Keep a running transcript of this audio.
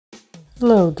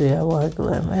Hello DIY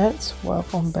Glamettes,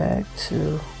 welcome back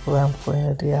to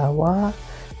GlamQueenofDIY,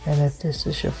 and if this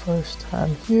is your first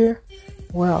time here,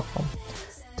 welcome.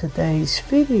 Today's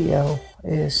video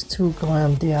is 2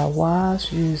 glam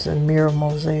DIYs using mirror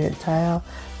mosaic tile,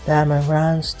 diamond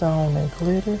rhinestone, and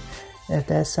glitter. If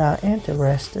that sounds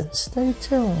interesting, stay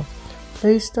tuned.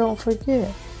 Please don't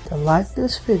forget to like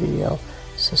this video,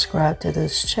 subscribe to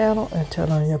this channel, and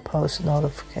turn on your post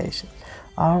notifications.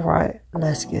 Alright,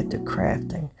 let's get to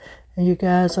crafting. And you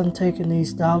guys, I'm taking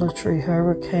these Dollar Tree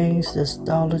Hurricanes, this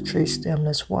Dollar Tree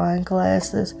stemless wine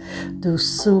glasses, do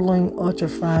Suling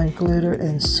ultrafine glitter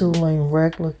and Suling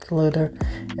regular glitter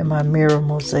in my mirror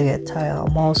mosaic tile.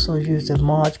 I'm also using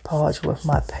Mod Podge with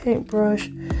my paintbrush.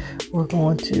 We're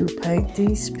going to paint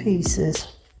these pieces,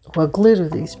 well, glitter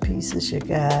these pieces, you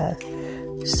guys.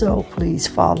 So please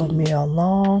follow me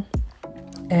along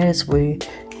as we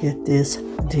get this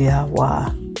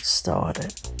DIY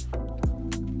started.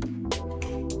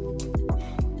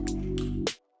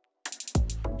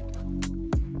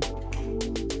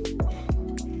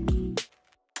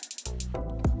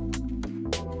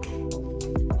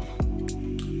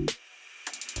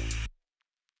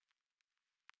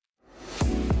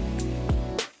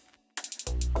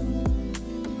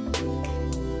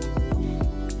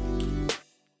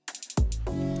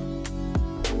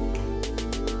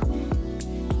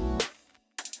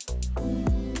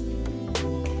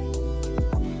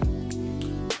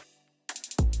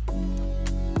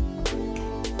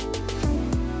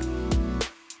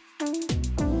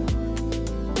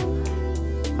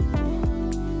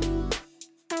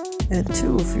 And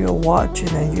two, if you're watching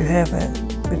and you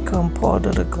haven't become part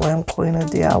of the Glam Queen of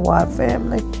DIY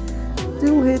family,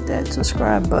 do hit that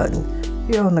subscribe button.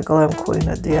 Here on the Glam Queen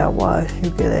of DIY,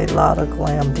 you get a lot of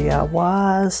glam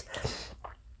DIYs.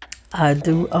 I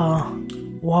do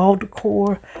wall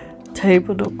decor,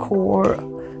 table decor,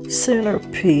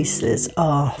 centerpieces,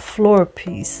 floor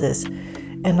pieces,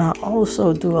 and I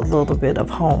also do a little bit of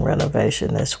home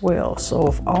renovation as well. So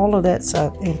if all of that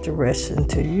sounds interesting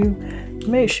to you,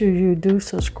 make sure you do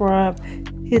subscribe,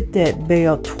 hit that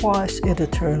bell twice, it'll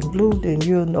turn blue, then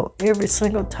you'll know every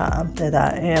single time that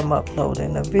I am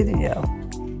uploading a video.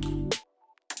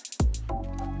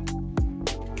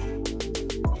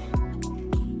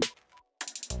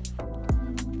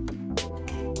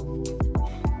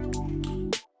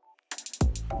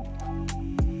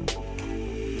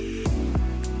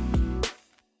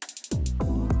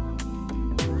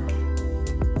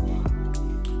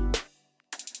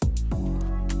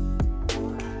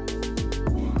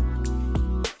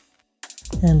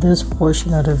 And this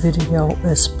portion of the video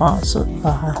is sponsored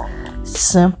by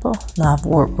Sympa. Now, I've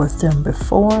worked with them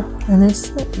before, and they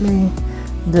sent me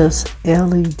this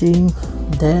LED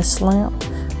desk lamp,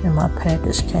 and my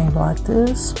package came like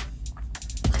this.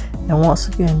 And once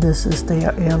again, this is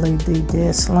their LED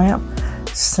desk lamp,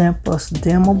 Sympa's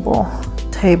dimmable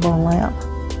table lamp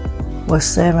with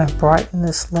 7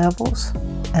 brightness levels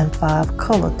and 5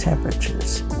 color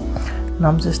temperatures. And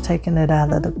I'm just taking it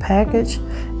out of the package,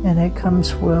 and it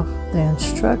comes with the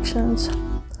instructions,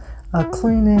 a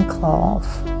cleaning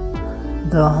cloth,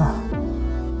 the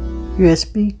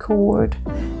USB cord,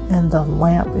 and the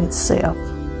lamp itself.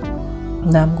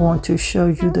 Now I'm going to show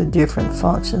you the different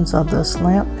functions of this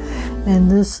lamp, and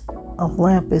this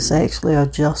lamp is actually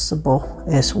adjustable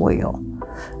as well.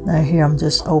 Now here I'm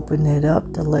just opening it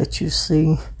up to let you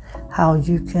see how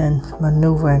you can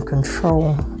maneuver and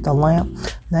control the lamp.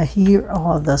 Now here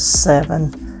are the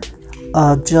 7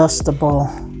 adjustable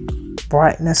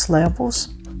brightness levels,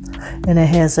 and it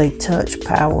has a touch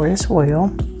power as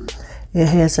well. It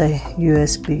has a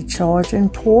USB charging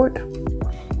port,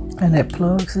 and it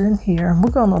plugs in here. And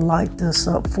we're gonna light this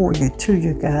up for you too,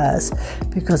 you guys,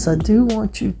 because I do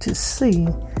want you to see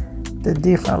the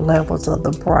different levels of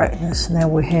the brightness. Now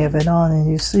we have it on, and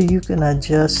you see you can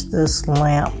adjust this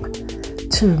lamp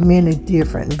to many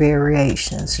different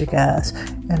variations, you guys.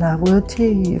 And I will tell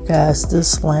you guys,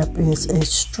 this lamp is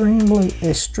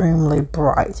extremely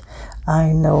bright.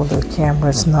 I know the camera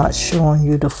is not showing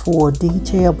you the full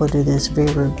detail, but it is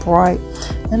very bright.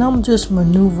 And I'm just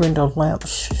maneuvering the lamp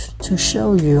to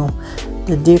show you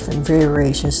the different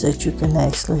variations that you can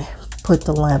actually put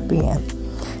the lamp in.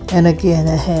 And again,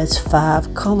 it has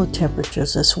 5 color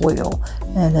temperatures as well.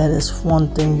 And that is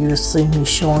one thing you'll see me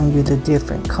showing you, the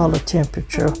different color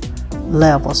temperature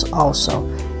levels also.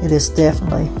 It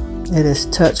is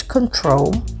touch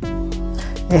control.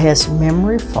 It has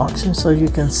memory function, so you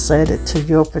can set it to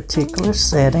your particular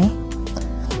setting.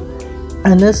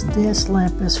 And this desk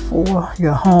lamp is for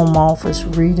your home office,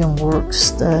 reading, work,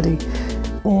 study,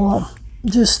 or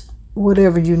just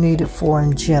whatever you need it for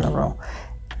in general.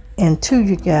 And to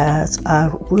you guys,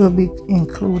 I will be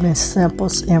including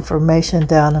Sympa's information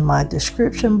down in my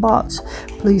description box.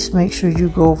 Please make sure you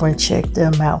go over and check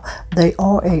them out. They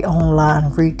are an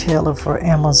online retailer for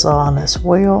Amazon as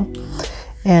well.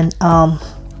 And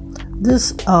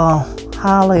this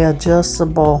highly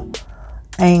adjustable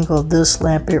angle, this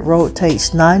lamp, it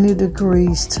rotates 90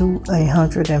 degrees to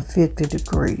 150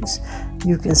 degrees.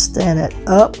 You can stand it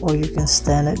up or you can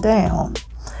stand it down.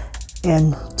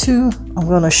 And two, I'm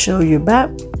going to show you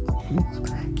back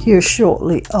here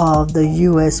shortly the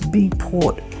USB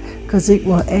port, because it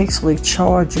will actually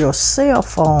charge your cell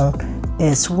phone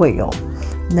as well.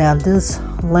 Now this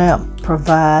lamp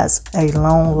provides a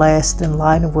long-lasting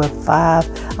lighting with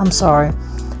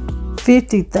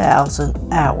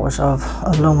 50,000 hours of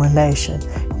illumination.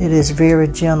 It is very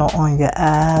gentle on your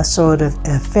eyes, so it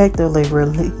effectively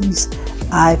relieves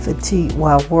eye fatigue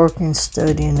while working,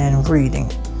 studying, and reading.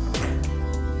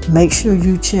 Make sure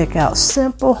you check out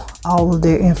Sympa. All of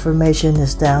their information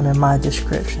is down in my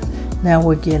description. Now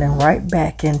we're getting right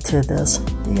back into this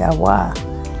DIY.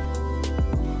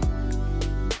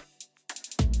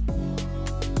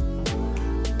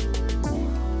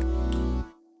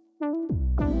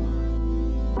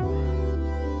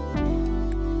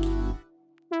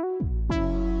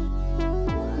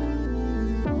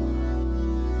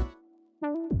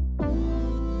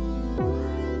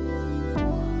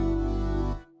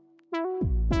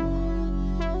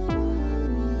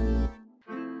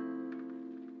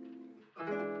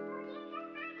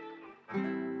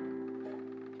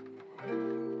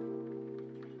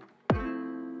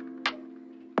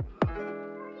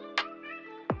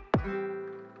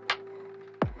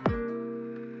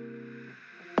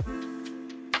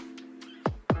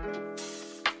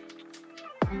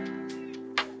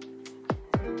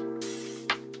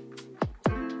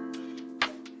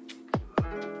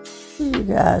 You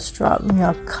guys drop me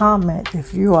a comment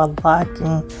if you are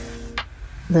liking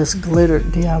this glitter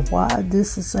DIY.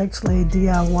 This is actually a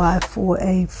DIY for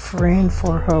a friend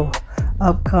for her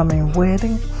upcoming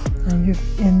wedding.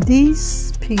 And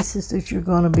these pieces that you're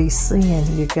going to be seeing,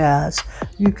 you guys,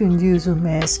 you can use them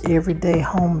as everyday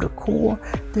home decor.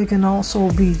 They can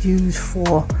also be used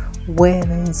for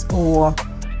weddings or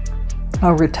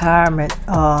a retirement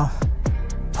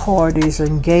parties,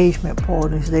 engagement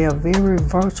parties. They are very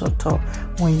versatile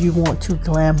when you want to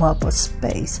glam up a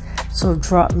space. So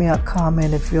drop me a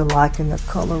comment if you're liking the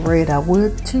color red. I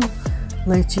would too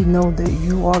let you know that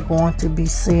you are going to be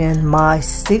seeing my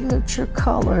signature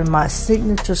color and my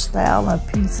signature style and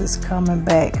pieces coming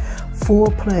back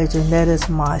for pleasure, and that is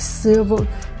my silver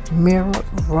mirror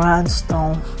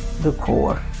rhinestone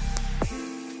decor.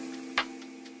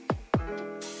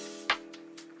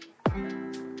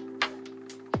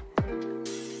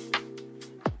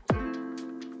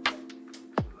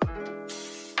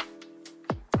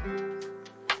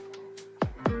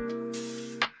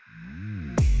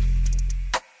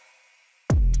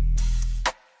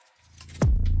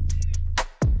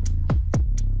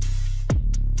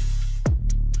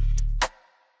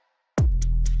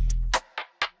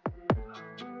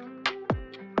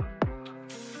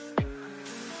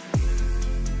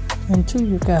 And to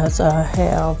you guys, I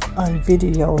have a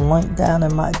video linked down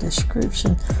in my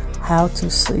description, how to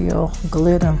seal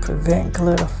glitter and prevent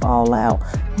glitter fallout.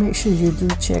 Make sure you do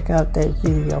check out that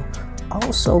video.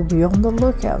 Also be on the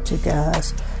lookout, you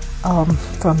guys,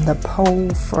 from the poll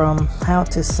from how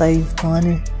to save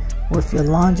money with your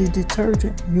laundry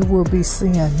detergent. You will be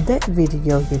seeing that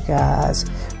video, you guys,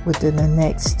 within the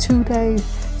next 2 days.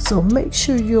 So make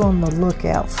sure you're on the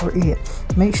lookout for it.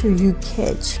 Make sure you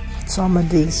catch some of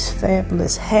these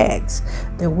fabulous hacks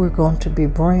that we're going to be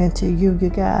bringing to you, you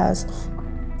guys.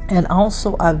 And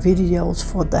also our videos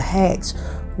for the hacks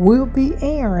will be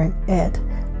airing at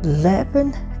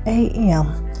 11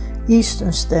 a.m.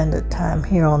 Eastern Standard Time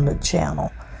here on the channel.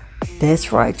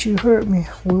 That's right, you heard me.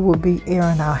 We will be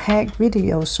airing our hack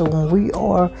videos. So when we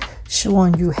are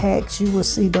showing you hacks, you will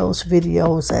see those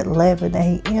videos at 11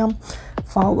 a.m.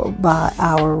 followed by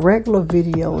our regular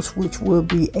videos, which will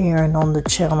be airing on the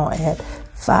channel at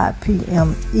 5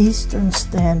 p.m. Eastern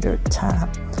Standard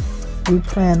Time. We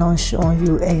plan on showing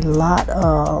you a lot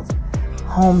of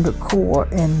home decor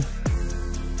and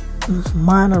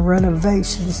minor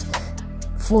renovations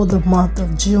for the month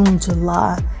of June,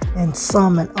 July, and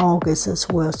some in August as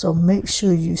well. So make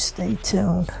sure you stay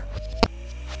tuned.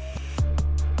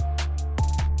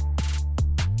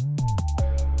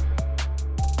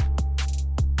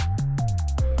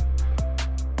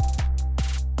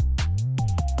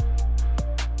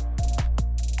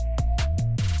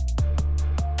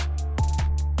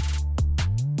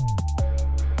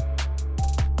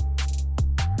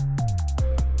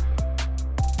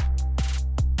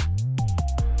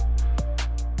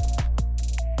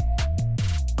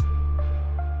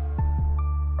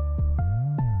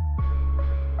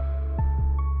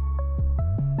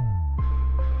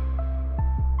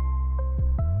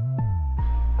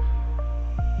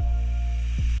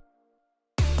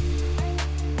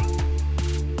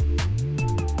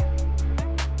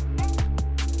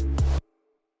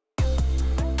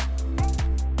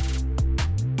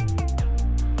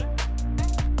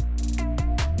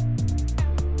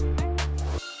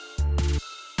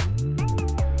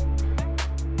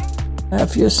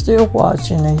 If you're still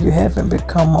watching and you haven't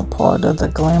become a part of the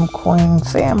Glam Queen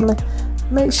family,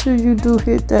 make sure you do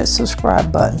hit that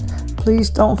subscribe button. Please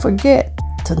don't forget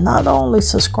to not only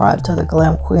subscribe to the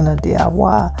Glam Queen of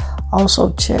DIY,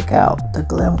 also check out the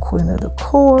Glam Queen of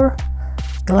Decor,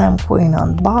 Glam Queen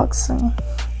Unboxing,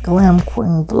 Glam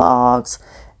Queen Vlogs,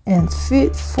 and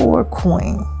Fit for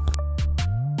Queen.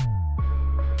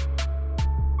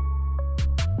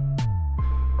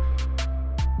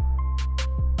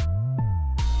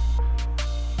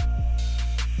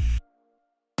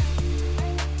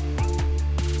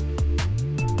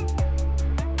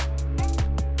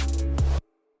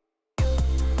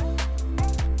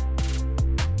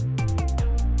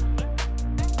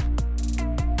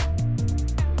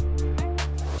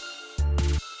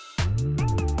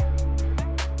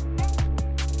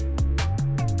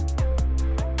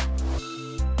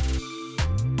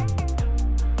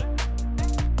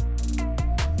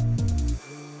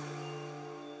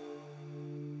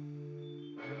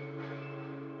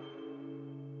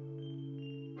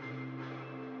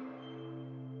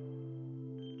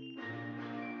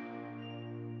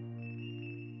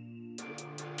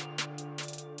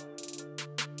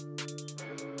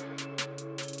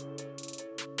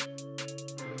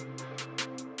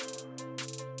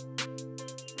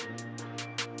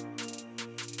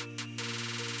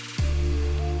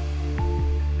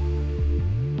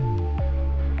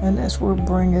 And as we're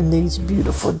bringing these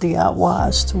beautiful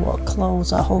DIYs to a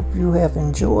close, I hope you have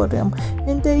enjoyed them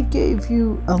and they gave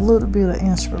you a little bit of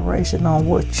inspiration on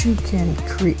what you can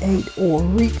create or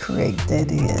recreate,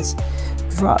 that is.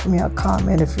 Drop me a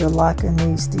comment if you're liking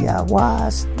these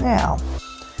DIYs. Now,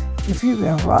 if you've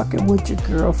been rocking with your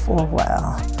girl for a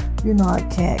while, you know I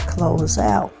can't close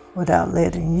out without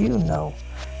letting you know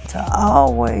to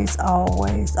always,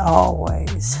 always,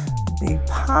 always be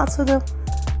positive,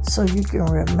 so you can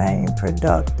remain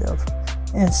productive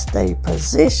and stay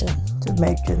positioned to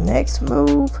make your next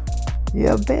move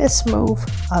your best move.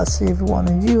 I'll see every one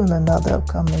of you in another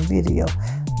upcoming video.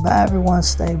 Bye everyone,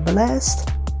 stay blessed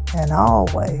and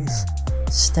always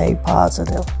stay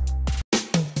positive.